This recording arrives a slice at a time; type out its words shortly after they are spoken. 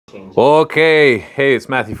change. Okay, hey, it's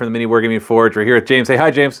Matthew from the Mini Wargaming Forge. We're here with James. Say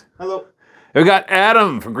hi, James. Hello. We got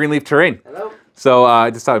Adam from Greenleaf Terrain. Hello. So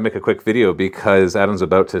I just thought I'd make a quick video because Adam's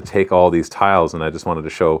about to take all these tiles, and I just wanted to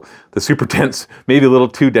show the super dense, maybe a little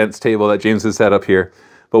too dense table that James has set up here.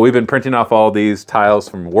 But we've been printing off all these tiles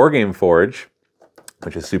from Wargame Forge,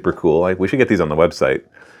 which is super cool. We should get these on the website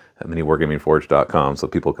at miniwargamingforge.com so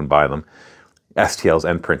people can buy them. STLs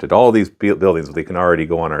and printed. All these buildings, they can already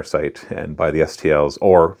go on our site and buy the STLs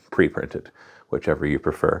or pre-printed, whichever you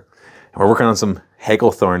prefer. And we're working on some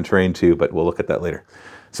Hagglethorn terrain too, but we'll look at that later.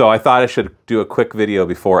 So I thought I should do a quick video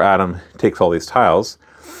before Adam takes all these tiles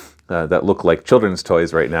that look like children's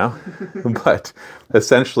toys right now. But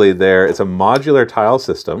essentially it's a modular tile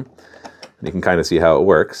system. And you can kind of see how it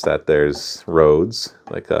works, that there's roads,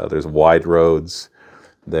 like there's wide roads,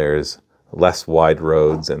 there's less wide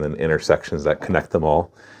roads, and then intersections that connect them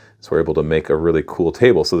all. So we're able to make a really cool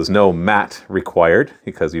table. So there's no mat required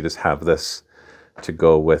because you just have this to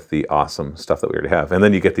go with the awesome stuff that we already have. And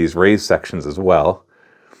then you get these raised sections as well,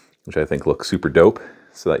 which I think look super dope,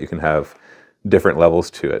 so that you can have different levels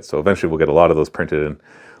to it. So eventually we'll get a lot of those printed. And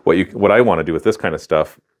what I want to do with this kind of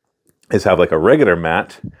stuff is have like a regular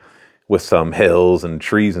mat with some hills and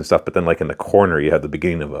trees and stuff, but then like in the corner you have the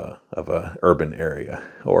beginning of a urban area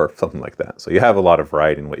or something like that. So you have a lot of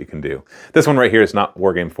variety in what you can do. This one right here is not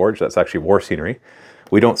Wargame Forge, that's actually War Scenery.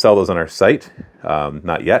 We don't sell those on our site,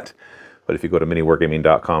 not yet, but if you go to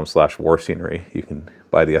miniwargaming.com/warscenery, you can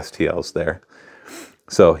buy the STLs there.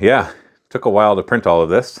 So yeah, took a while to print all of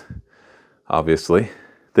this, obviously.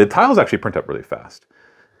 The tiles actually print up really fast.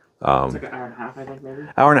 It's like an hour and a half, I think, maybe?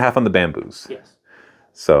 Hour and a half on the bamboos. Yes.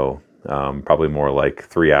 So probably more like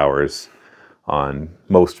 3 hours on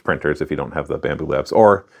most printers if you don't have the Bamboo Labs.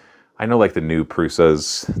 Or I know like the new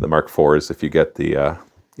Prusas, the Mark IVs, if you get the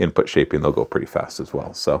input shaping, they'll go pretty fast as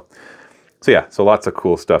well. So yeah, so lots of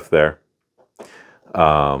cool stuff there.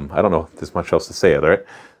 I don't know if there's much else to say other it.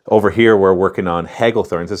 Over here, we're working on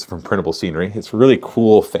Hagglethorns. This is from Printable Scenery. It's really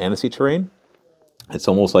cool fantasy terrain. It's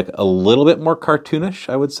almost like a little bit more cartoonish,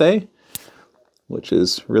 I would say, which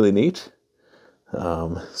is really neat.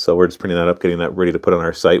 So we're just printing that up, getting that ready to put on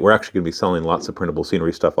our site. We're actually going to be selling lots of Printable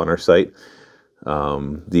Scenery stuff on our site.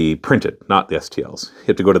 The printed, not the STLs. You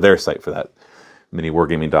have to go to their site for that.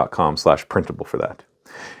 miniwargaming.com/printable for that.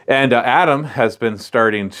 And Adam has been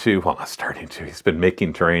he's been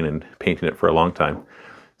making terrain and painting it for a long time.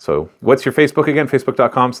 So what's your Facebook again?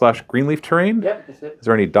 Facebook.com/Greenleaf Terrain? Yep, that's it. Is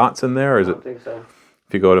there any dots in there? Or is I don't think so.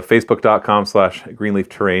 If you go to Facebook.com/Greenleaf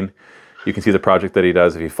Terrain, you can see the project that he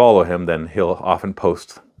does. If you follow him, then he'll often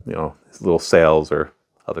post, his little sales or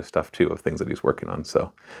other stuff too of things that he's working on.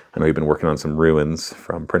 So I know you've been working on some ruins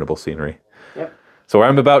from Printable Scenery. Yep. So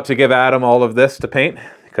I'm about to give Adam all of this to paint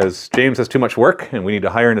because James has too much work and we need to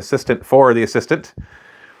hire an assistant for the assistant.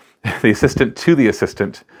 The assistant to the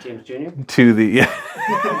assistant. James Jr.? To the, yeah.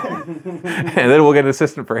 And then we'll get an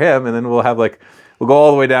assistant for him, and then we'll go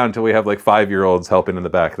all the way down until we have like 5-year-olds helping in the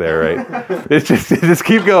back there, right? It's just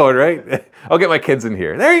keep going, right? I'll get my kids in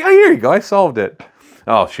here. There you go, I solved it.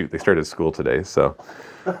 Oh shoot, they started school today, so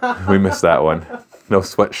we missed that one. No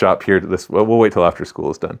sweatshop here. We'll wait till after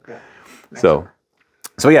school is done. Okay. So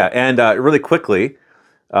yeah, and really quickly,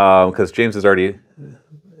 because James has already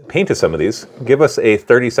painted some of these, give us a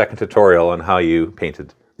 30-second tutorial on how you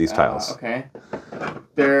painted these tiles. Okay.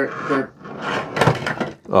 They're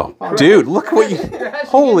Oh, dude, look what you...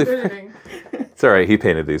 Holy... It's all right, he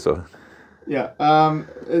painted these, so... Yeah,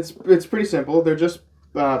 it's pretty simple. They're just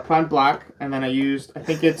primed black, and then I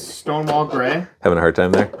think it's Stonewall Gray. Having a hard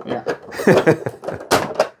time there? Yeah.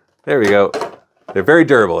 There we go. They're very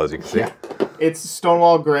durable, as you can see. Yeah. It's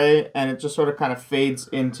Stonewall Gray, and it just sort of kind of fades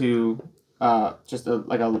into just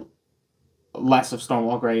like a less of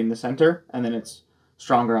Stonewall Gray in the center, and then it's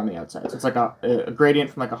stronger on the outside. So it's like a gradient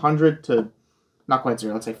from like 100 to not quite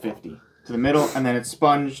 0, let's say 50 to the middle, and then it's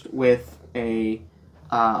sponged with a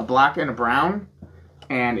black and a brown,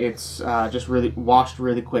 and it's just really washed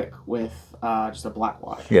really quick with just a black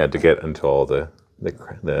wash. Yeah, to get into all the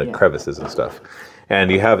crevices and stuff. And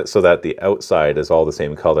you have it so that the outside is all the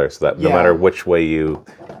same color, so that no matter which way you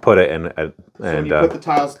put it, and so when you put the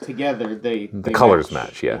tiles together, the colors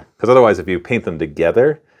match. Yeah, because otherwise, if you paint them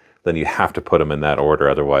together, then you have to put them in that order.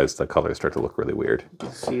 Otherwise, the colors start to look really weird. You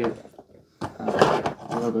can see it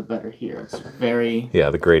a little bit better here. It's very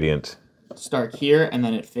the gradient. Start here, and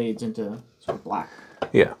then it fades into sort of black.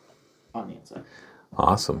 Yeah. On the inside.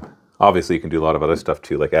 Awesome. Obviously, you can do a lot of other stuff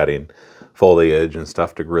too, like adding foliage and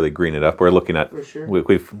stuff to really green it up. We're looking at, for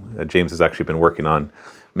sure. James has actually been working on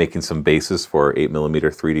making some bases for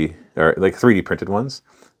 8mm 3D, or like 3D printed ones.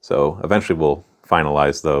 So eventually we'll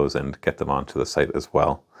finalize those and get them onto the site as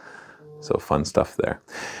well. So fun stuff there.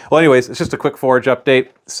 Well, anyways, it's just a quick Forge update.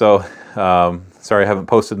 So sorry I haven't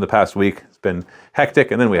posted in the past week. It's been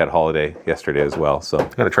hectic, and then we had holiday yesterday as well. So I'm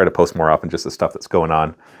going to try to post more often, just the stuff that's going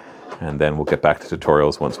on. And then we'll get back to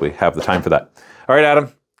tutorials once we have the time for that. All right,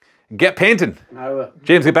 Adam, get painting. I will.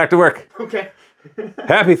 James, get back to work. Okay.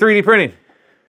 Happy 3D printing.